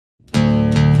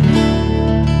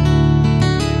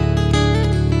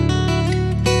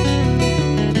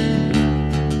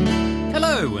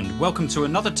welcome to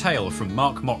another tale from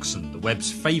Mark Moxon, the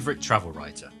web's favourite travel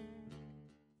writer.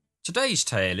 Today's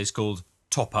tale is called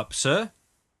Top Up Sir,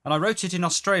 and I wrote it in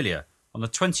Australia on the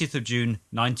 20th of June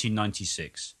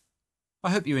 1996. I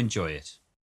hope you enjoy it.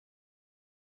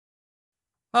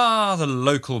 Ah, the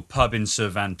local pub in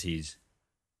Cervantes.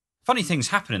 Funny things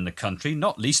happen in the country,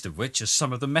 not least of which are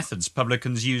some of the methods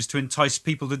publicans use to entice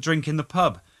people to drink in the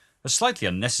pub, a slightly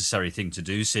unnecessary thing to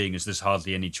do seeing as there's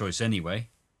hardly any choice anyway.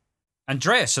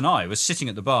 Andreas and I were sitting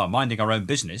at the bar minding our own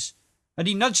business, and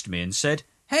he nudged me and said,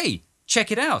 "Hey,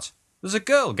 check it out. There's a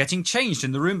girl getting changed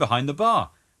in the room behind the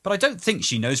bar, but I don't think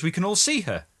she knows we can all see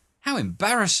her. How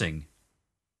embarrassing."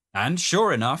 And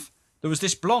sure enough, there was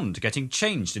this blonde getting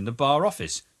changed in the bar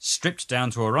office, stripped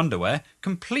down to her underwear,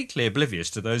 completely oblivious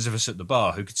to those of us at the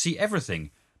bar who could see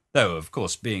everything, though, of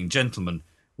course, being gentlemen,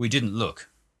 we didn't look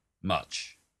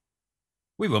much.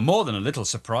 We were more than a little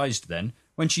surprised then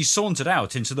when she sauntered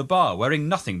out into the bar wearing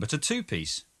nothing but a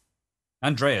two-piece.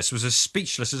 Andreas was as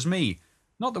speechless as me.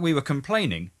 Not that we were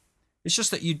complaining. It's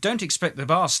just that you don't expect the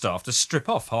bar staff to strip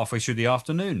off halfway through the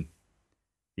afternoon.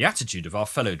 The attitude of our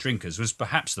fellow drinkers was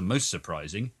perhaps the most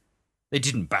surprising. They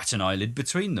didn't bat an eyelid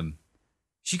between them.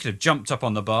 She could have jumped up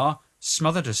on the bar,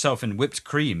 smothered herself in whipped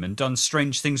cream and done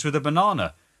strange things with a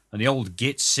banana, and the old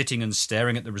git sitting and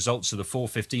staring at the results of the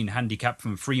 4:15 handicap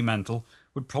from Fremantle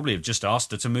would probably have just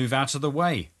asked her to move out of the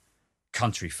way.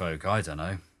 Country folk, I don't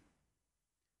know.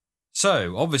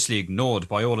 So, obviously ignored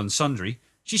by all and sundry,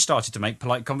 she started to make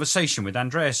polite conversation with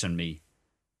Andreas and me.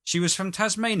 She was from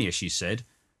Tasmania, she said,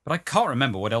 but I can't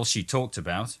remember what else she talked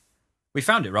about. We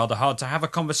found it rather hard to have a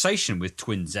conversation with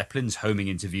twin Zeppelins homing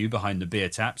into view behind the beer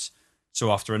taps,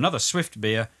 so after another swift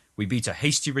beer, we beat a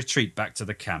hasty retreat back to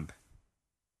the camp.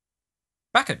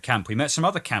 Back at camp we met some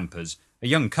other campers, a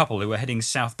young couple who were heading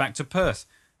south back to Perth,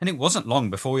 and it wasn't long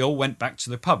before we all went back to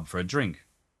the pub for a drink.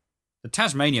 The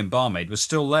Tasmanian barmaid was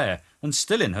still there, and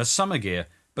still in her summer gear,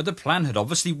 but the plan had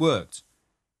obviously worked.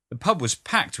 The pub was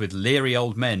packed with leery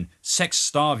old men,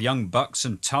 sex-starved young bucks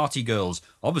and tarty girls,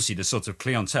 obviously the sort of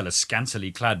clientele a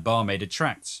scantily clad barmaid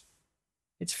attracts.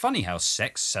 It's funny how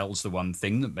sex sells the one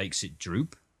thing that makes it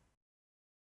droop.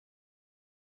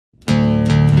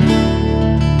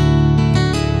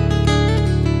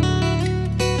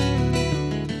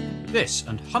 This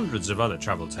and hundreds of other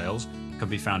travel tales can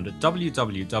be found at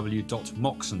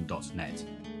www.moxon.net.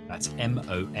 That's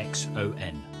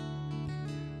Moxon.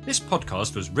 This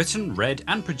podcast was written, read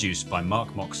and produced by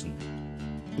Mark Moxon.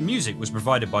 The music was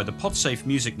provided by the Podsafe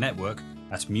Music Network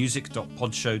at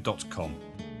music.podshow.com.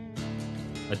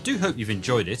 I do hope you've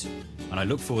enjoyed it, and I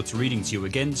look forward to reading to you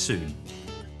again soon.